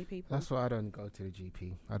as many people. That's why I don't go to the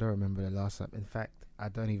GP. I don't remember the last time. In fact, I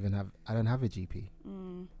don't have a GP.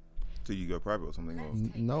 So you go private or something? Or?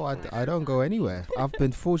 No, I don't go anywhere. I've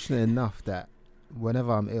been fortunate enough that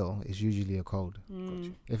whenever I'm ill, it's usually a cold.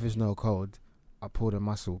 Gotcha. If it's no cold, I pulled a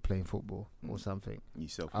muscle playing football or something. You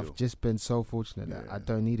self I've just been so fortunate that I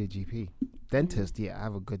don't need a GP. Dentist, yeah, I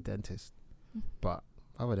have a good dentist. But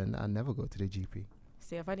other than that, I never go to the GP.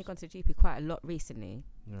 See, I've only gone to GP quite a lot recently.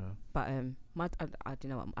 Yeah. But I don't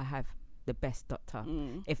know what, I have the best doctor.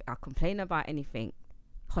 If I complain about anything,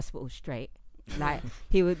 hospital straight. Like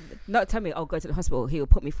he would not tell me, "Oh, go to the hospital." He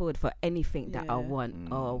would put me forward for anything that I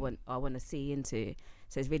want or I want to see into.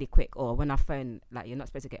 So it's really quick. Or when I phone, like you're not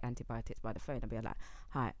supposed to get antibiotics by the phone. I'll be like,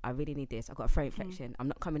 "Hi, I really need this. I've got a throat infection. I'm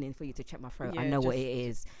not coming in for you to check my throat. I know what it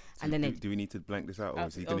is." So and then do we need to blank this out, or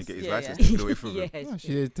is he going to get his yeah, license yeah. to do it for him? No, she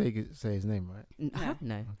did say his name, right?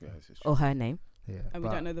 No. Okay, that's just Or her name. Yeah. And we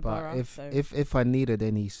don't know the but borough, if so- if I needed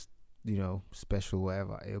any, special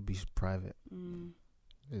whatever, it'll be private.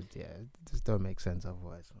 it just don't make sense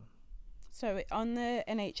otherwise. So on the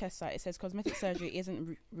NHS site, it says cosmetic surgery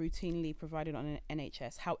isn't routinely provided on an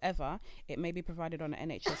NHS. However, it may be provided on an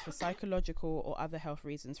NHS for psychological or other health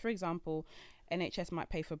reasons. For example, NHS might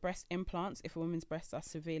pay for breast implants if a woman's breasts are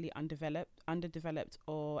severely underdeveloped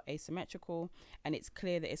or asymmetrical, and it's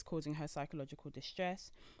clear that it's causing her psychological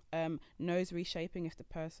distress. Nose reshaping if the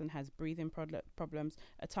person has breathing problems.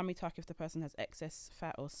 A tummy tuck if the person has excess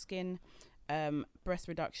fat or skin. Breast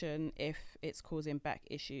reduction if it's causing back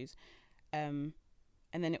issues. And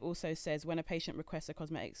then it also says when a patient requests a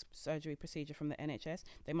cosmetic surgery procedure from the NHS,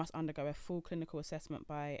 they must undergo a full clinical assessment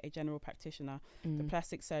by a general practitioner, the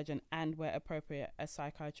plastic surgeon, and where appropriate, a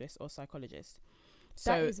psychiatrist or psychologist.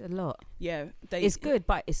 So that is a lot. Yeah, it's good,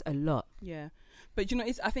 but it's a lot. Yeah, but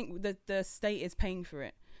I think the state is paying for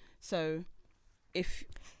it. So if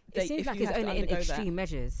it seems like it's only in extreme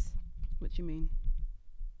measures. What do you mean?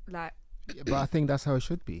 Like, yeah, but I think that's how it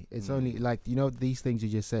should be. It's only like these things you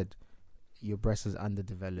just said. Your breast is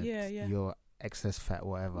underdeveloped. Your excess fat,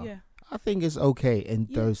 whatever. Yeah. I think it's okay in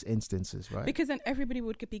those instances, right? Because then everybody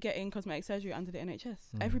would be getting cosmetic surgery under the NHS.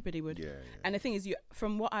 Everybody would. Yeah. And the thing is,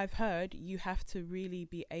 from what I've heard, you have to really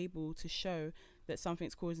be able to show that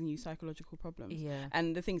something's causing you psychological problems. Yeah.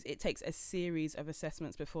 And the thing is, it takes a series of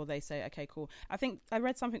assessments before they say, okay, cool. I think I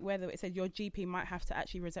read something where it said your GP might have to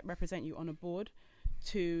actually represent you on a board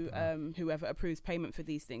to whoever approves payment for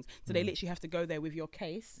these things. So they literally have to go there with your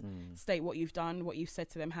case, state what you've done, what you've said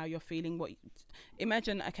to them, how you're feeling.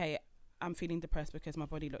 Imagine, okay, I'm feeling depressed because my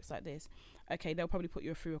body looks like this. Okay, they'll probably put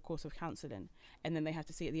you through a course of counselling, and then they have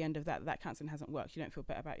to see at the end of that counselling hasn't worked. You don't feel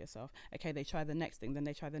better about yourself. Okay, they try the next thing, then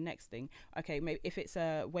they try the next thing. Okay, maybe if it's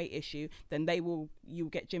a weight issue, then you'll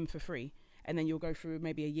get gym for free. And then you'll go through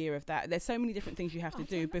maybe a year of that. There's so many different things you have to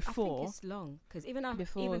do before. I think it's long because even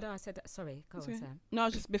though I said that. Sorry, go on, Sam. No,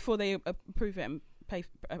 just before they approve it and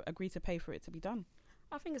agree to pay for it to be done.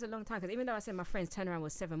 I think it's a long time because even though I said my friend's turnaround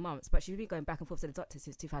was 7 months, but she's been going back and forth to the doctor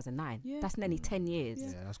since 2009. Yeah. That's nearly 10 years.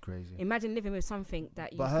 Yeah, that's crazy. Imagine living with something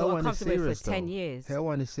that you feel uncomfortable with for 10 years. Her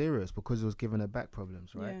one is serious because it was giving her back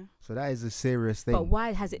problems, right? Yeah. So that is a serious thing. But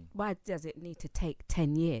why does it need to take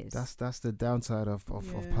 10 years? That's the downside of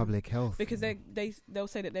public health. Because they'll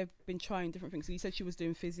say that they've been trying different things. So you said she was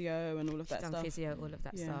doing physio and all of that stuff. She's done physio, all of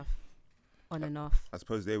that stuff. On and off. I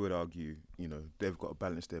suppose they would argue, they've got to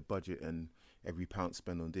balance their budget, and every pound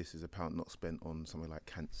spent on this is a pound not spent on something like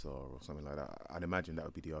cancer or something like that. I'd imagine that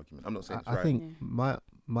would be the argument. I'm not saying it's right. I think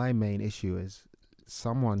my main issue is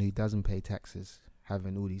someone who doesn't pay taxes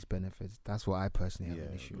having all these benefits. That's what I personally have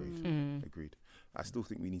an issue with. Agreed. I still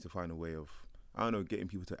think we need to find a way of, getting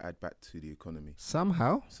people to add back to the economy.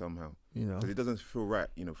 Somehow. Because it doesn't feel right,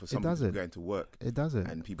 for some people going to work. It doesn't.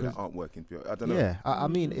 And people that aren't working. I don't know. Yeah, I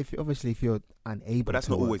mean, if you're unable but that's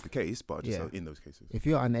to not work, always the case, but just in those cases. If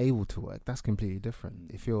you're unable to work, that's completely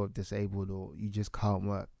different. If you're disabled or you just can't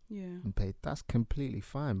work and pay, that's completely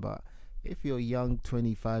fine. But if you're a young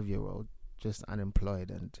 25-year-old, just unemployed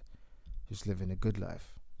and just living a good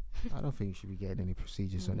life, I don't think you should be getting any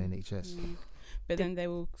procedures on NHS. But then they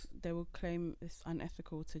will claim it's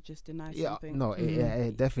unethical to just deny something. No,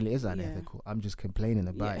 it definitely is unethical. I'm just complaining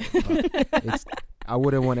about it. But I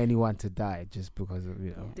wouldn't want anyone to die just because of,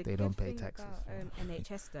 they don't pay taxes. About,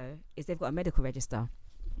 NHS though is they've got a medical register.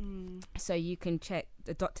 So you can check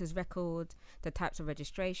the doctor's record, the types of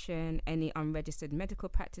registration, any unregistered medical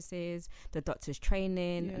practices, the doctor's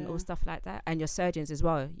training and all stuff like that, and your surgeons as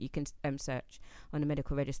well. You can search on the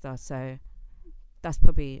medical register. So that's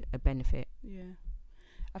probably a benefit. Yeah,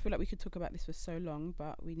 I feel like we could talk about this for so long,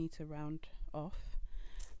 but we need to round off.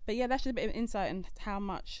 But yeah, that's just a bit of insight into how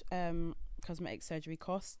much cosmetic surgery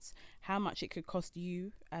costs, how much it could cost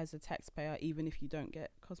you as a taxpayer, even if you don't get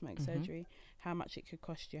cosmetic surgery, how much it could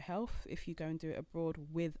cost your health if you go and do it abroad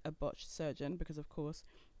with a botched surgeon, because of course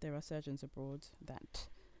there are surgeons abroad that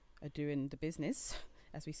are doing the business,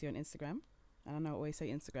 as we see on Instagram. And I know I always say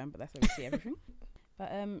Instagram, but that's where we see everything.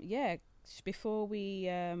 But before we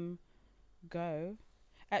go,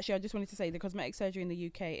 actually I just wanted to say the cosmetic surgery in the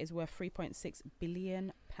UK is worth £3.6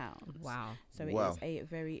 billion. Wow. So it is a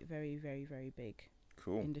very, very, very, very big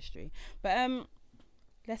industry. But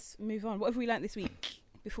let's move on. What have we learnt this week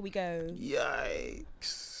before we go?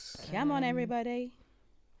 Yikes. Come on, everybody.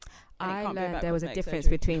 I learned there was a difference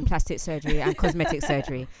between plastic surgery and cosmetic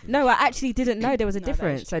surgery. No, I actually didn't know there was a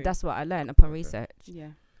difference. So that's what I learned upon research. Yeah.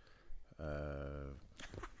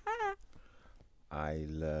 I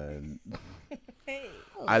learned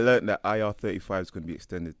that IR35 is going to be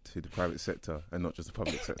extended to the private sector and not just the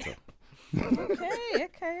public sector.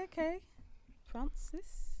 Okay.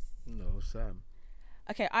 Francis? No, Sam.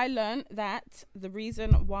 Okay, I learned that the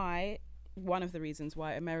reason why one of the reasons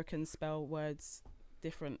why Americans spell words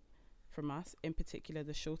different from us, in particular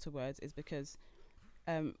the shorter words, is because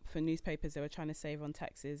for newspapers they were trying to save on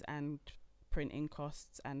taxes and printing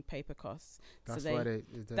costs and paper costs. That's so why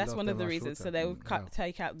that's one of the reasons. Shorter. So they'll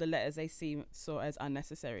take out the letters they saw as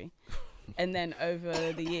unnecessary. And then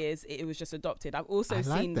over the years it was just adopted. I've also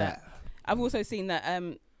seen that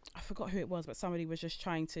I forgot who it was, but somebody was just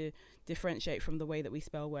trying to differentiate from the way that we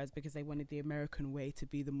spell words because they wanted the American way to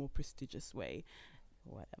be the more prestigious way,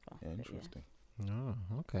 whatever. Yeah, interesting. Oh,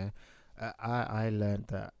 okay. I learned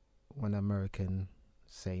that when American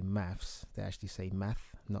say maths, they actually say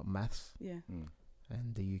math, not maths. Yeah.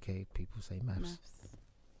 And the UK people say maths.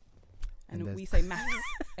 And we say maths.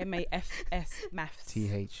 MAFS, maths.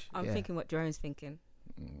 TH. I'm thinking what Jerome's thinking.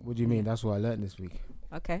 What do you mean? That's what I learned this week.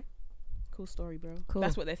 Okay. Cool story, bro. Cool.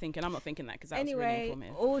 That's what they're thinking. I'm not thinking that because that's really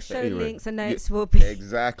informative. All show links and notes will be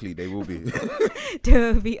Exactly, they will be. they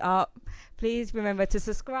will be up. Please remember to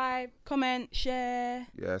subscribe, comment, share.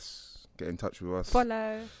 Yes, get in touch with us.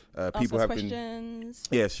 follow. People ask us have questions.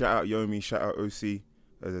 been. Yeah, shout out Yomi, shout out OC.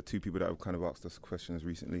 The two people that have kind of asked us questions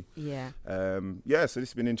recently. Yeah. So this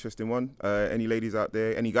has been an interesting one. Any ladies out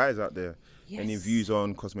there, any guys out there, any views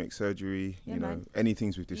on cosmetic surgery, any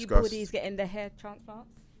things we've discussed. You baldies getting the hair transplants?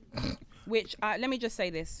 Which, let me just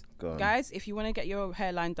say this. Guys, if you want to get your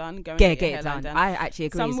hairline done, go and get your hairline done. I actually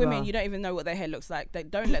agree. Some women, you don't even know what their hair looks like.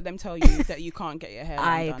 Don't let them tell you that you can't get your hairline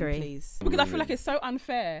done. I agree. Please. Because I feel like it's so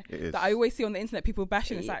unfair that I always see on the internet people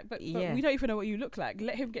bashing. It's like, but we don't even know what you look like.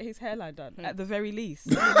 Let him get his hairline done at the very least.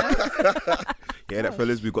 Yeah, that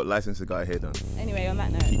fellas, we've got license to get our hair done. Anyway, on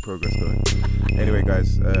that note, keep progress going. Anyway,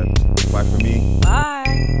 guys, bye for me.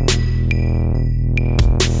 Bye.